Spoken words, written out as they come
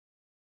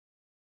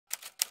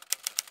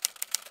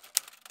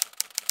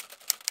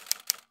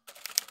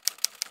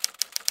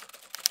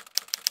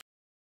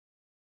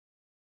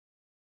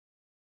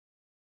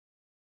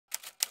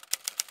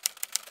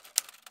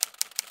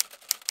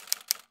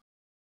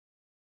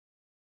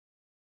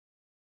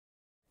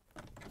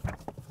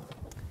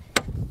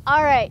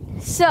Alright,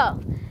 so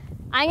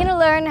I'm going to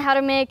learn how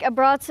to make a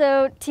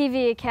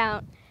BracoTV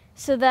account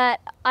so that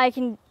I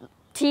can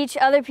teach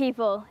other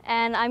people,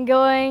 and I'm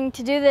going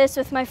to do this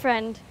with my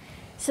friend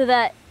so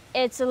that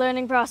it's a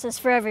learning process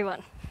for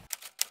everyone.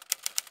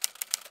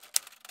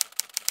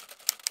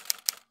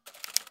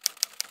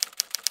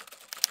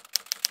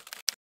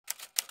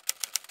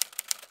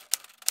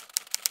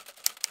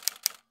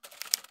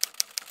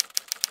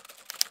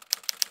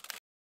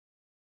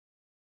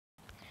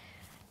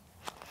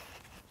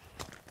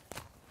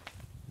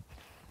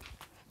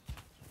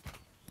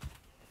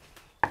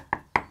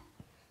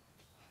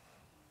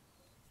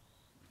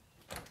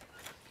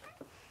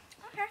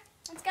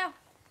 Let's go.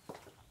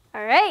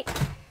 All right.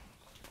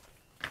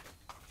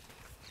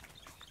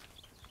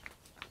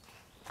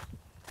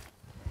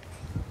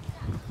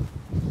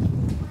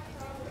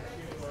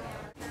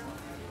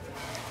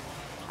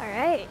 All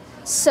right.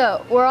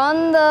 So we're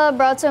on the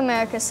Braco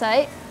America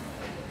site.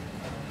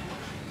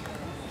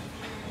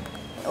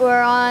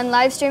 We're on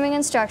live streaming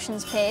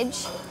instructions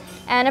page.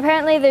 And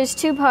apparently there's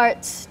two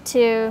parts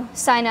to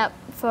sign up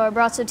for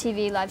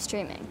BracoTV live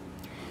streaming.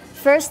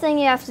 First thing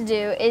you have to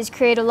do is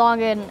create a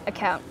login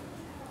account.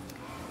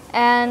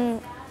 And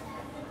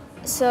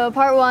so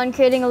part one,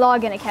 creating a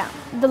login account.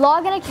 The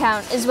login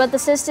account is what the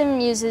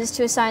system uses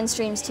to assign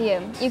streams to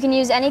you. You can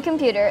use any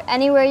computer,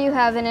 anywhere you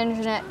have an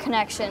internet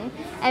connection,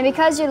 and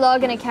because your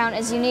login account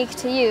is unique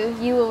to you,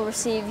 you will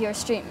receive your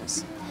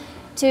streams.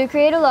 To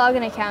create a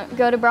login account,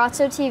 go to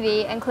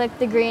BracoTV and click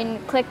the green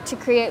Click to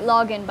Create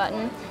Login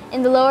button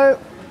in the lower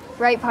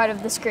right part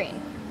of the screen.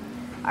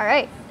 All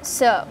right,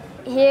 so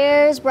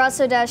here's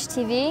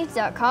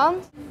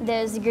BracoTV.com.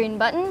 There's the green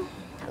button.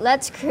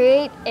 Let's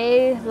create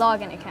a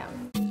login account.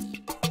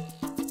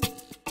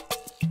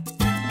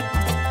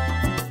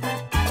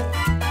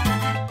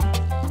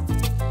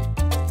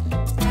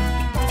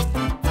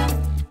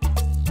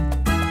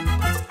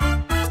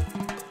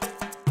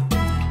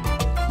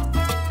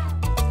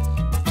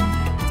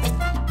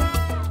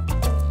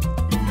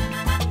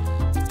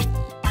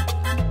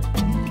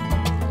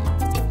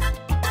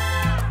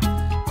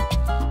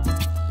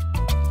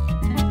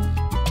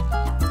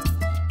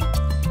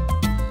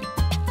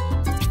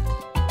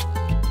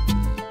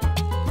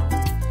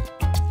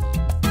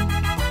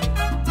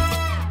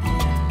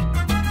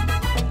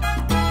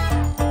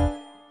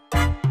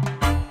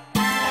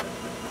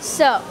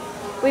 So,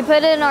 we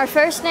put in our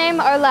first name,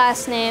 our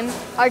last name,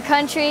 our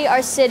country,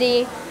 our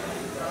city,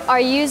 our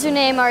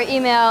username, our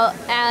email,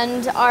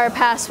 and our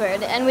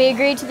password. And we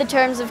agree to the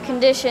terms and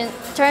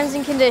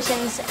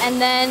conditions,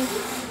 and then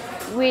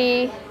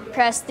we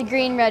press the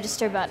green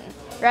register button,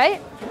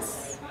 right?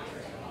 Yes.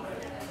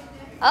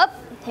 Up,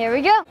 here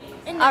we go.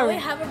 And now we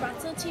have a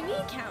BracoTV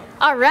account.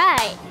 All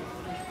right.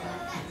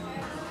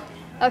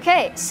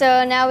 Okay,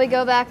 so now we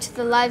go back to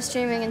the live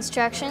streaming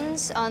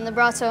instructions on the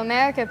Braco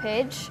America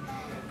page.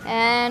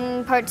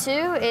 And part two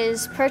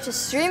is purchase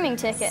streaming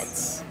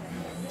tickets.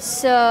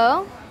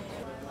 So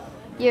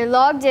you're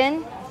logged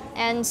in,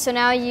 and so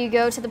now you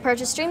go to the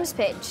purchase streams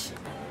page.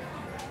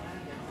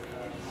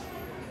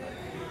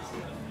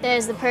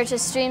 There's the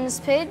purchase streams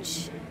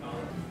page.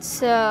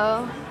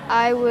 So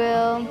I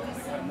will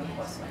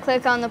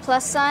click on the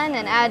plus sign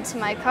and add to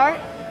my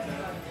cart.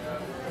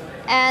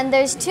 And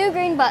there's two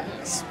green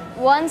buttons.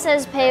 One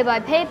says pay by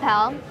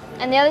PayPal,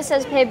 and the other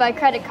says pay by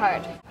credit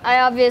card.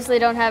 I obviously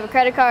don't have a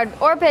credit card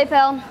or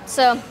PayPal,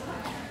 so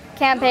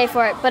can't pay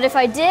for it. But if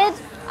I did,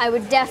 I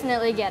would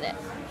definitely get it.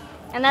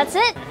 And that's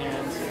it.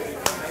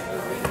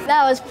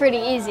 That was pretty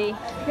easy.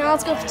 Now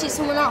let's go teach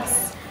someone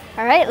else.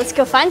 All right, let's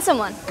go find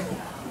someone.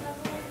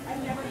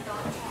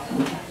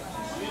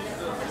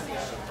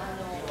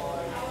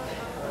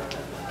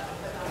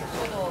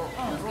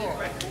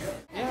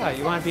 Yeah,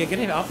 you want to be a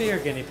guinea pig? I'll be your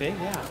guinea pig,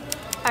 yeah.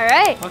 All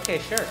right. Okay,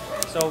 sure.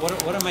 So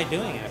what am I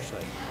doing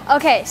actually?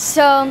 Okay,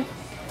 so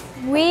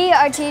we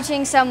are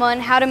teaching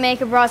someone how to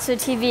make a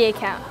BracoTV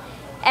account.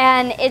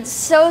 And it's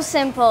so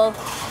simple.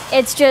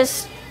 It's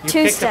just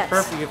two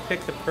steps. You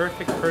picked the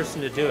perfect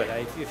person to do it.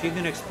 If you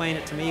can explain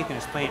it to me, you can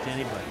explain it to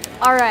anybody.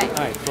 All right. All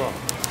right, cool.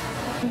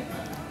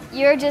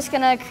 You're just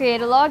going to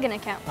create a login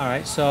account. All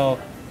right, so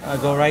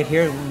go right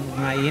here,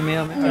 my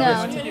email.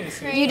 No,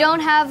 you don't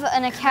have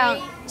an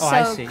account, so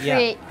I see.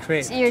 create. Yeah,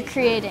 create. So you're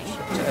creating.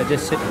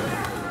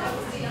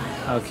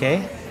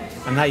 Okay.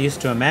 I'm not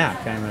used to a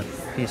Mac. I'm a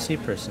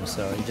PC person,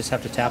 so you just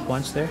have to tap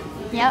once there?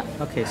 Yep.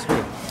 Okay,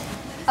 sweet.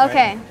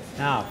 Okay. Right.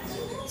 Now.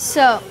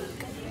 So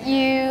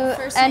you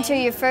enter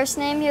your first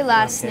name, your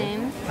last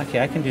name.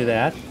 Okay, I can do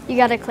that. You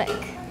got to click.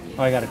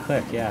 Oh, I got to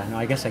click, yeah. No,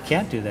 I guess I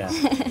can't do that.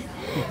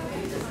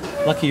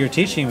 Lucky you're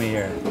teaching me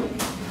here.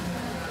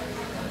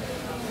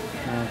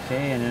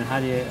 Okay, and then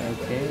how do you,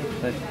 okay,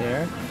 click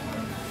there.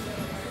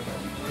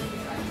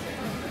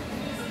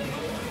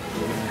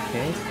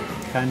 Okay,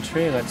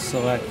 country, let's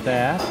select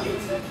that.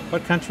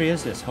 What country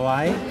is this?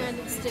 Hawaii?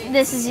 United States.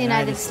 This is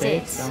United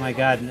States. Oh my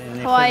God. And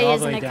they Hawaii put it all the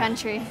isn't way a down.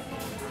 country.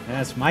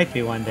 This might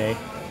be one day.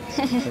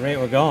 The rate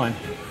we're going.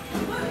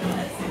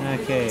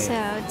 Okay. So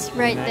it's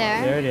right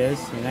there. There it is.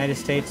 United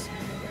States.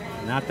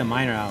 not the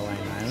minor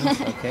outlying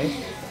islands. Okay.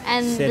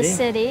 And the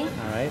city.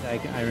 All right,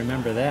 I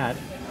remember that.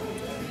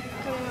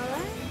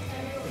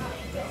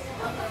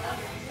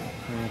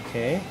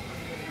 Okay.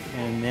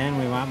 And then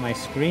we want my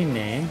screen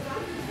name.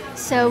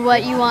 So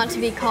what you want to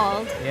be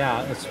called.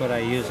 Yeah, that's what I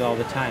use all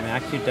the time.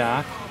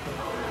 AccuDoc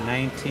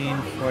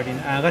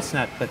 1949. Let's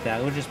not put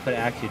that. We'll just put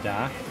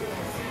AccuDoc.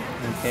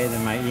 Okay,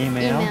 then my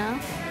email.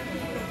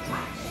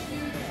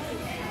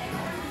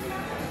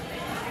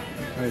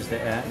 Where's the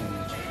at?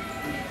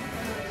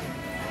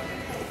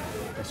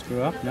 Did I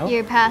screw up? No.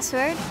 Your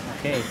password.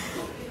 Okay.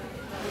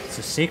 It's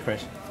a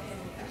secret.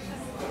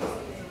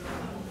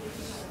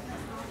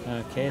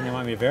 Okay, and they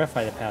want me to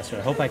verify the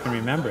password. I hope I can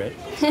remember it.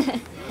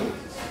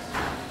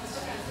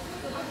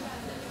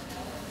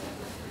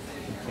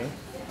 Okay.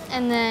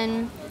 And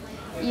then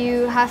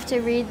you have to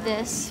read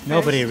this first.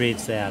 Nobody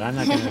reads that. I'm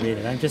not going to read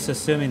it. I'm just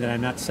assuming that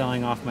I'm not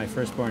selling off my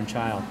firstborn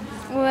child.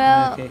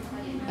 Well, okay.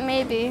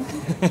 Maybe.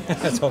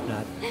 Let's hope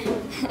not.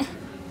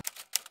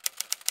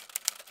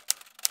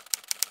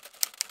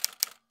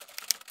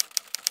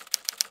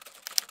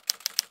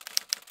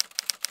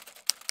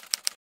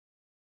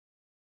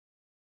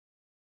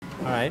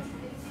 All right.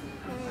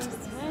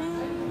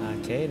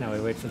 Okay, now we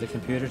wait for the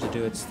computer to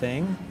do its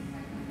thing.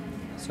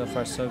 So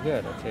far, so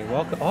good. Okay,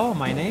 welcome. Oh,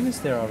 my name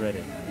is there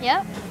already.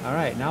 Yep. All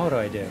right, now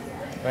what do? Do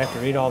I have to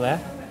read all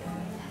that?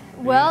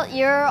 Well,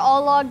 you're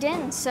all logged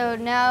in, so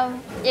now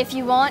if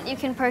you want, you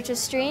can purchase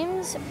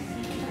streams.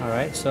 All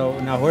right, so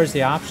now where's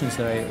the options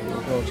that I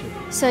will go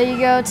to? So you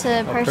go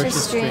to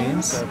purchase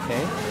streams.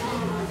 Okay.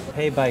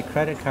 Pay by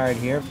credit card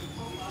here.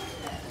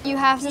 You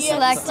have to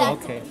select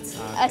Okay.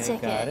 a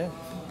ticket. Got it.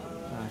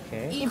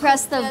 Okay. You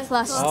press the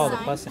plus Oh, the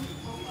sign. plus.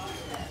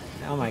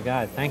 Oh my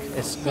God!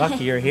 It's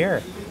lucky you're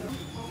here.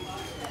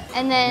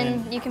 And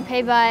then you can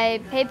pay by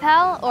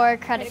PayPal or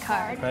credit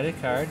card. Credit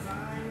card.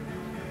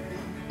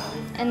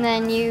 And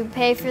then you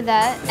pay for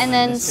that. And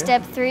then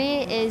step 3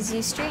 is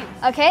you stream.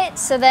 Okay,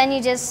 so then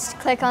you just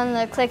click on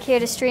the click here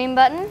to stream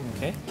button.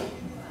 Okay.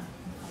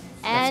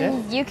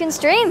 And you can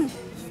stream.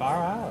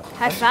 Far out.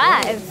 High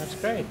five. That's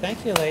great.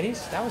 Thank you,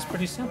 ladies. That was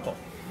pretty simple.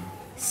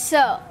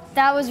 So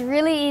that was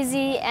really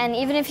easy, and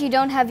even if you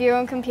don't have your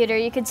own computer,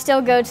 you could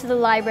still go to the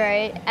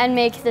library and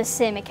make the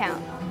same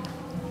account.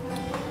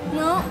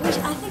 No, I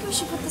think we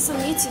should put this on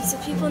YouTube so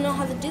people know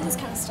how to do this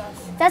kind of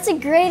stuff. That's a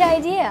great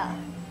idea.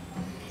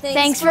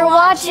 Thanks for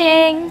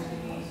watching.